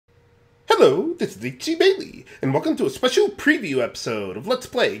Hello, this is H.C. Bailey, and welcome to a special preview episode of Let's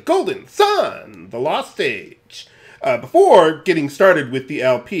Play Golden Sun, The Lost Age. Before getting started with the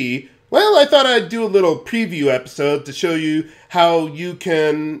LP, well, I thought I'd do a little preview episode to show you how you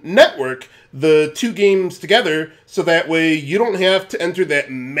can network the two games together, so that way you don't have to enter that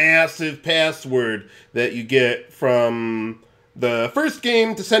massive password that you get from the first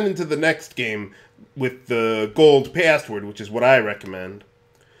game to send into the next game with the gold password, which is what I recommend.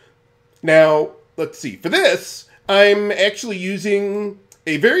 Now, let's see. For this, I'm actually using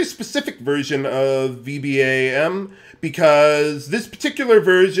a very specific version of VBAM because this particular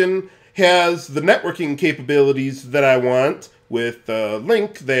version has the networking capabilities that I want with a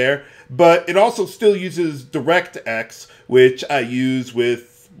link there, but it also still uses DirectX, which I use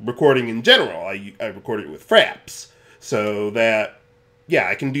with recording in general. I record it with Fraps, so that, yeah,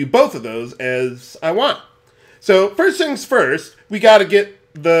 I can do both of those as I want. So first things first, we got to get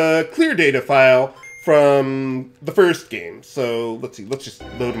the clear data file from the first game. So let's see, let's just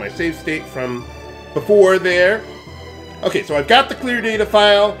load my save state from before there. Okay, so I've got the clear data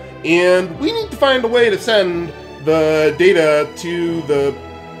file, and we need to find a way to send the data to the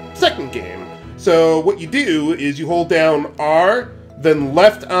second game. So what you do is you hold down R, then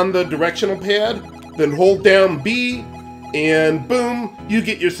left on the directional pad, then hold down B, and boom, you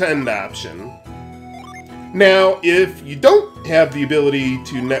get your send option. Now, if you don't have the ability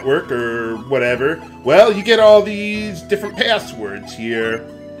to network or whatever, well, you get all these different passwords here.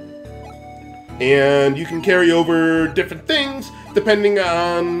 And you can carry over different things depending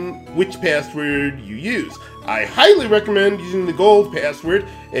on which password you use. I highly recommend using the gold password,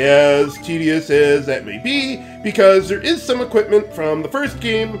 as tedious as that may be, because there is some equipment from the first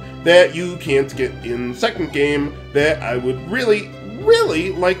game that you can't get in the second game that I would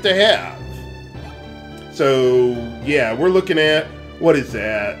really like to have. So, yeah, we're looking at, what is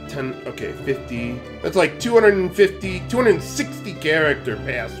that? 10, okay, 50. That's like 260 character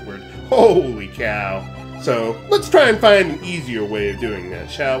password. Holy cow. So, let's try and find an easier way of doing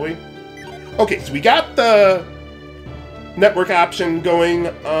that, shall we? Okay, so we got the network option going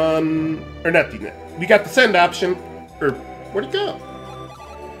on, or not the net. We got the send option, or where'd it go?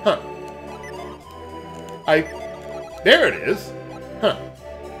 Huh. There it is. Huh.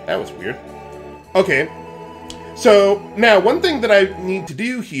 That was weird. Okay. So, now, one thing that I need to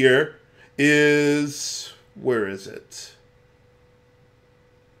do here is... Where is it?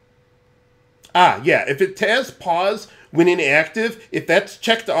 Ah, yeah. If it has pause when inactive, if that's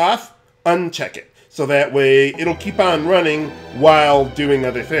checked off, uncheck it. So that way, it'll keep on running while doing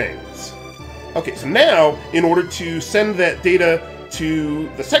other things. Okay, so now, in order to send that data to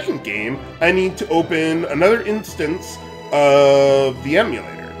the second game, I need to open another instance of the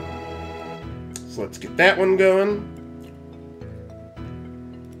emulator. So let's get that one going.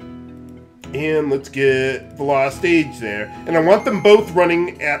 And let's get the Lost Age there. And I want them both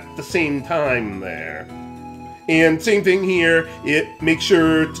running at the same time there. And same thing here, it makes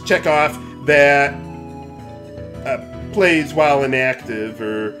sure to check off that plays while inactive,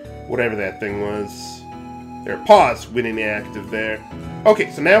 or whatever that thing was. Or pause when inactive there. Okay,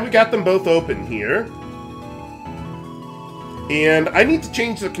 so now we got them both open here. And I need to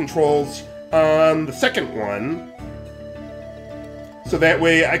change the controls on the second one, so that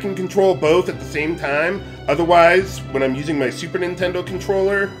way I can control both at the same time. Otherwise, when I'm using my Super Nintendo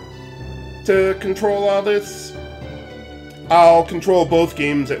controller to control all this, I'll control both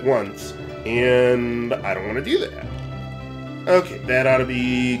games at once, and I don't want to do that. Okay, that ought to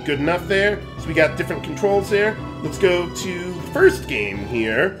be good enough there. So we got different controls there. Let's go to the first game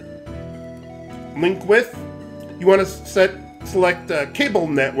here. Link with. You want to select cable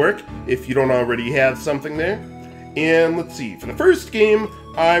network if you don't already have something there. And let's see, for the first game,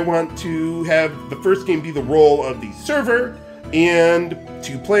 I want to have the first game be the role of the server and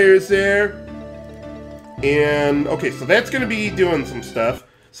 2 players there. And okay, so that's going to be doing some stuff.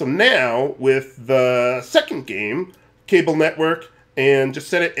 So now with the second game, cable network, and just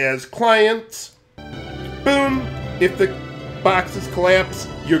set it as client. Boom! If the boxes collapse,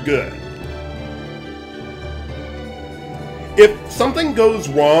 you're good. If something goes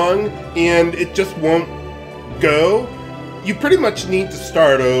wrong and it just won't go, you pretty much need to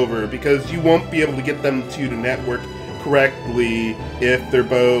start over, because you won't be able to get them to network correctly if they're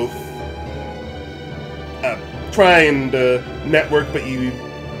both trying to network, but you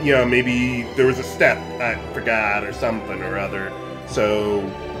know, maybe there was a step I forgot or something or other. So,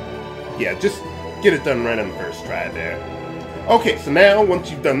 yeah, just get it done right on the first try there. Okay, so now,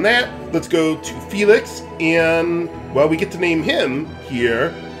 once you've done that, let's go to Felix, and, well, we get to name him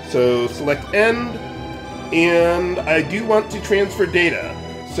here. So, select End, and I do want to transfer data.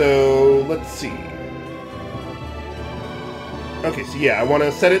 So let's see. Okay, so yeah, I want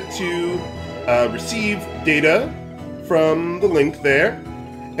to set it to receive data from the link there.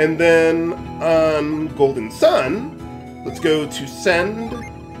 And then on Golden Sun, let's go to send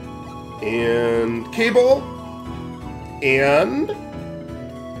and cable. And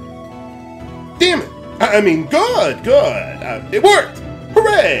damn it! I mean, good. It worked!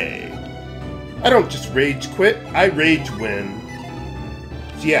 Hooray! I don't just rage quit, I rage win.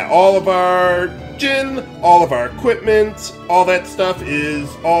 So yeah, all of our gin, all of our equipment, all that stuff is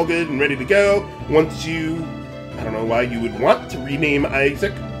all good and ready to go. Once you, I don't know why you would want to rename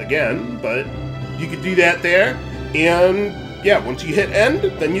Isaac again, but you could do that there. And yeah, once you hit end,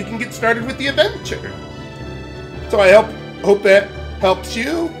 then you can get started with the adventure. So I hope that helps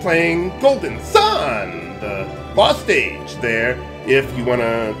you playing Golden Sun, the Lost Age there, if you want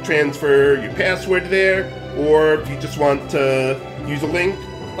to transfer your password there, or if you just want to use a link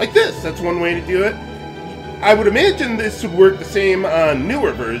like this. That's one way to do it. I would imagine this would work the same on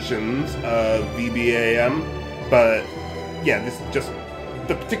newer versions of VBAM, but yeah, this is just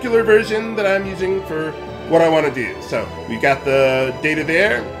the particular version that I'm using for what I want to do. So we've got the data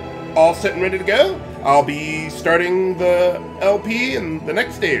there, all set and ready to go. I'll be starting the LP in the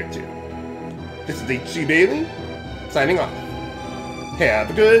next day or two. This is HC Bailey, signing off. Have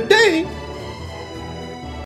a good day!